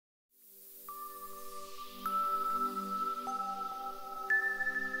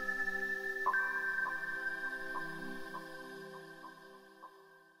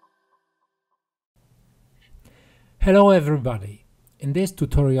Hello everybody! In this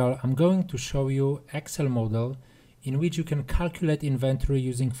tutorial I'm going to show you Excel model in which you can calculate inventory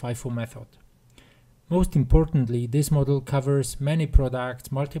using FIFO method. Most importantly, this model covers many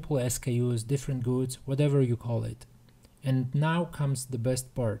products, multiple SKUs, different goods, whatever you call it. And now comes the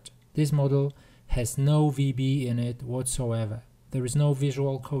best part. This model has no VBA in it whatsoever. There is no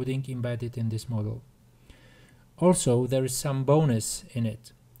visual coding embedded in this model. Also, there is some bonus in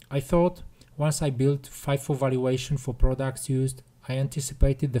it. I thought once I built FIFO valuation for products used, I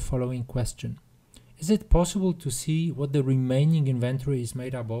anticipated the following question. Is it possible to see what the remaining inventory is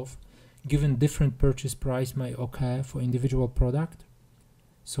made up of, given different purchase price may occur for individual product?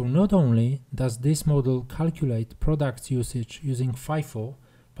 So not only does this model calculate products usage using FIFO,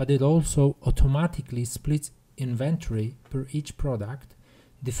 but it also automatically splits inventory per each product,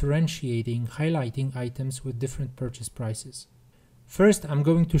 differentiating, highlighting items with different purchase prices. First, I'm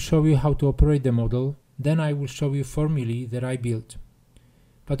going to show you how to operate the model, then I will show you formulae that I built.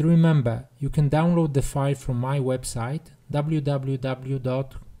 But remember, you can download the file from my website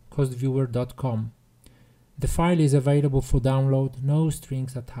www.costviewer.com. The file is available for download, no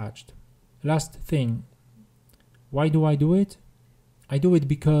strings attached. Last thing, why do I do it? I do it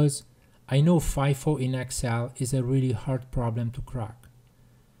because I know FIFO in Excel is a really hard problem to crack.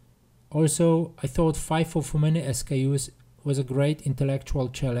 Also, I thought FIFO for many SKUs was a great intellectual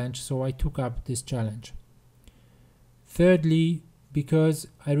challenge, so I took up this challenge. Thirdly, because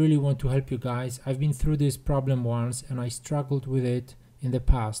I really want to help you guys. I've been through this problem once and I struggled with it in the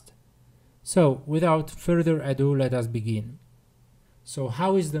past. So, without further ado, let us begin. So,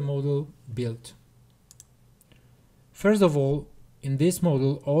 how is the model built? First of all, in this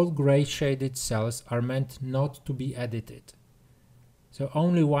model, all gray shaded cells are meant not to be edited. So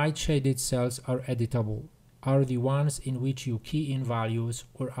only white shaded cells are editable, are the ones in which you key in values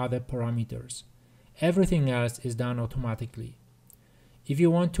or other parameters. Everything else is done automatically. If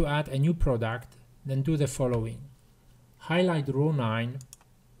you want to add a new product, then do the following. Highlight row 9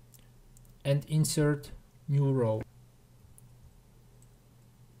 and insert new row.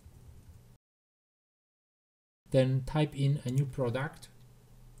 Then type in a new product.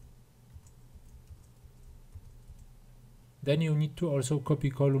 Then you need to also copy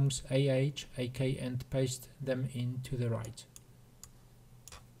columns AH, AK and paste them in to the right.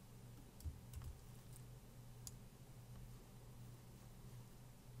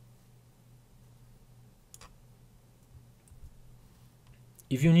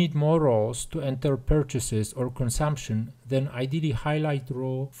 If you need more rows to enter purchases or consumption, then ideally highlight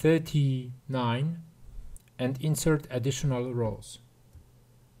row 39 and insert additional rows.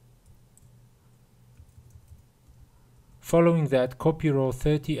 Following that, copy row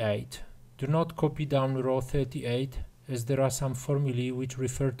 38. Do not copy down row 38 as there are some formulae which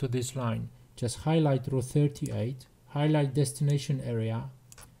refer to this line. Just highlight row 38, highlight destination area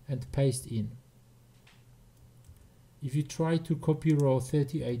and paste in. If you try to copy row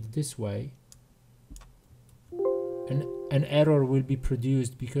 38 this way, an error will be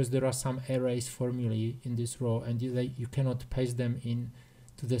produced because there are some erase formulae in this row and you cannot paste them in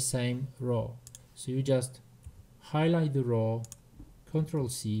to the same row. So you just highlight the row, Ctrl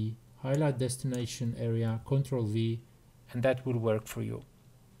C, highlight destination area, Ctrl V, and that will work for you.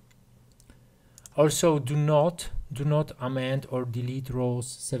 Also, do not amend or delete rows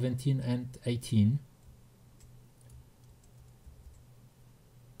 17 and 18.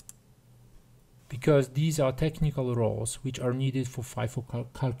 Because these are technical rows which are needed for FIFO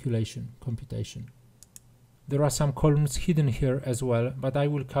computation. There are some columns hidden here as well, but I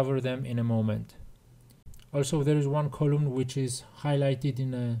will cover them in a moment. Also, there is one column which is highlighted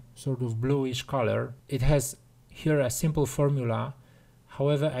in a sort of bluish color. It has here a simple formula.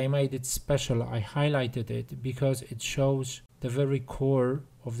 However, I made it special. I highlighted it because it shows the very core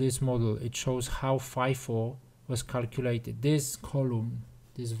of this model. It shows how FIFO was calculated. This column,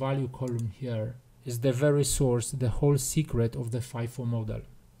 this value column here, is the very source, the whole secret of the FIFO model.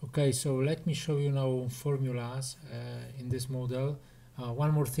 Okay, so let me show you now formulas in this model.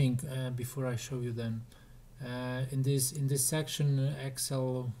 One more thing before I show you them. In this section,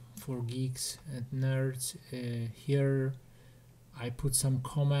 Excel for geeks and nerds, here I put some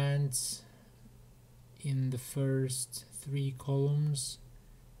comments in the first 3 columns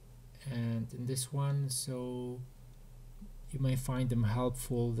and in this one, so you may find them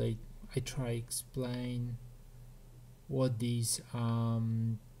helpful. I try explain what these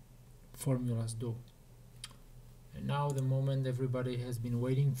formulas do. And now the moment everybody has been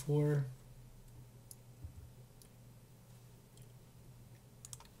waiting for.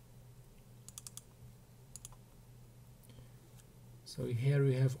 So here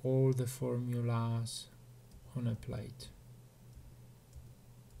we have all the formulas on a plate.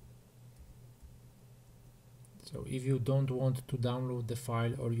 So if you don't want to download the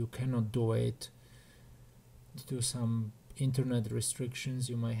file, or you cannot do it due to some internet restrictions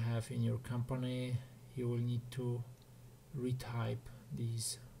you might have in your company, you will need to retype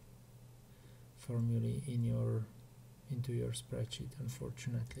these formulae into your spreadsheet,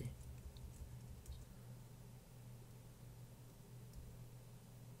 unfortunately.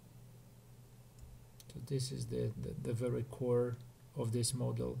 So this is the very core of this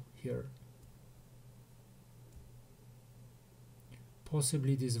model here.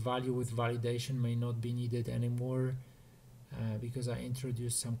 Possibly this value with validation may not be needed anymore because I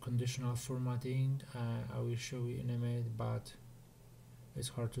introduced some conditional formatting. I will show you in a minute, but it's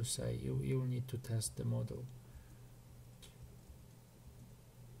hard to say. You will need to test the model.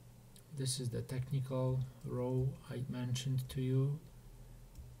 This is the technical row I mentioned to you.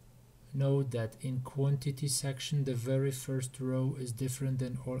 Note that in quantity section the very first row is different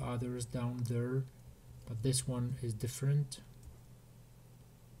than all others down there, but this one is different.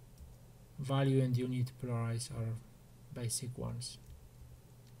 Value and unit price are basic ones,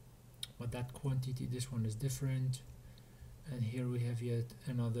 but that quantity, this one is different. And here we have yet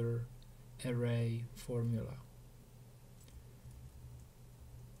another array formula.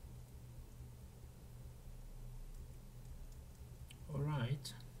 All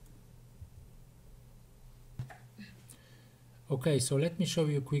right. Okay, so let me show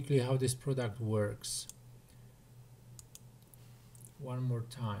you quickly how this product works. One more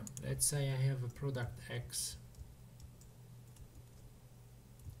time. Let's say I have a product X.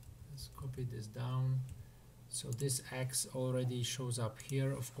 Let's copy this down. So this X already shows up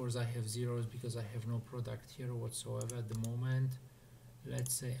here. Of course I have zeros because I have no product here whatsoever at the moment.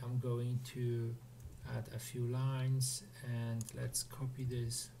 Let's say I'm going to add a few lines, and let's copy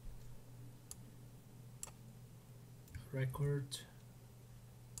this record,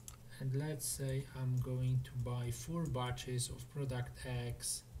 and let's say I'm going to buy 4 batches of product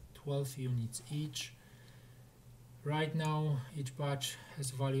X, 12 units each. Right now each batch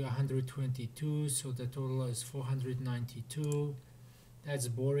has value 122, so the total is 492. That's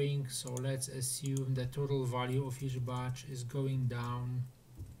boring, so let's assume the total value of each batch is going down.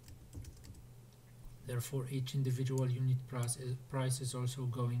 Therefore each individual unit price is also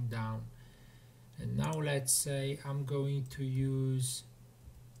going down. And now let's say I'm going to use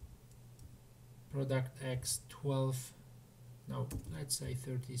product X 12, no, let's say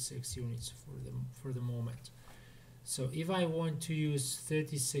 36 units for the moment. So if I want to use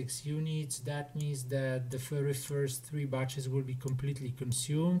 36 units, that means that the very first 3 batches will be completely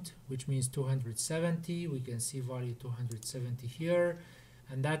consumed, which means 270. We can see value 270 here,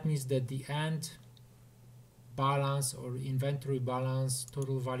 and that means that the end balance or inventory balance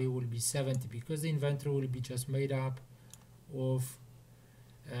total value will be 70, because the inventory will be just made up of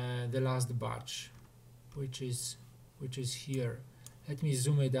the last batch, which is here. Let me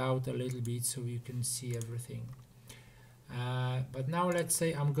zoom it out a little bit so you can see everything. But now let's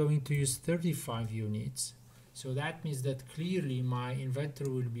say I'm going to use 35 units, so that means that clearly my inventory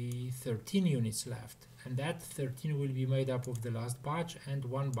will be 13 units left, and that 13 will be made up of the last batch and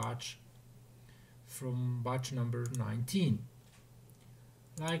 1 batch from batch number 19.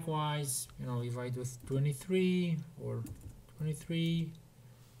 Likewise, if I do 23 or 23,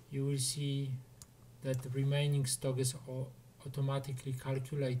 you will see that the remaining stock is automatically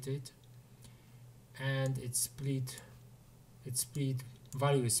calculated, and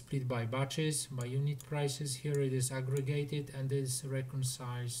value is split by batches, by unit prices. Here it is aggregated, and this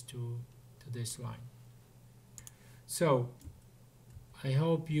reconciles to this line. So I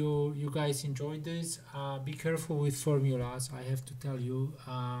hope you guys enjoyed this. Be careful with formulas, I have to tell you.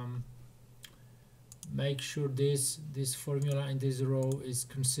 Make sure this formula in this row is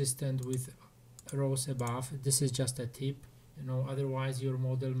consistent with rows above. This is just a tip, otherwise your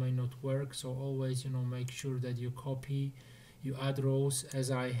model may not work. So always make sure that you add rows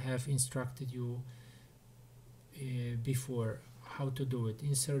as I have instructed you before how to do it.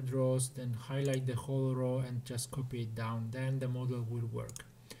 Insert rows, then highlight the whole row and just copy it down, then the model will work.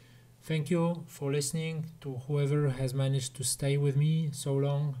 Thank you for listening to whoever has managed to stay with me so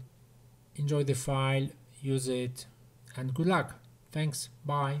long. Enjoy the file, use it, and good luck. Thanks,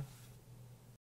 bye.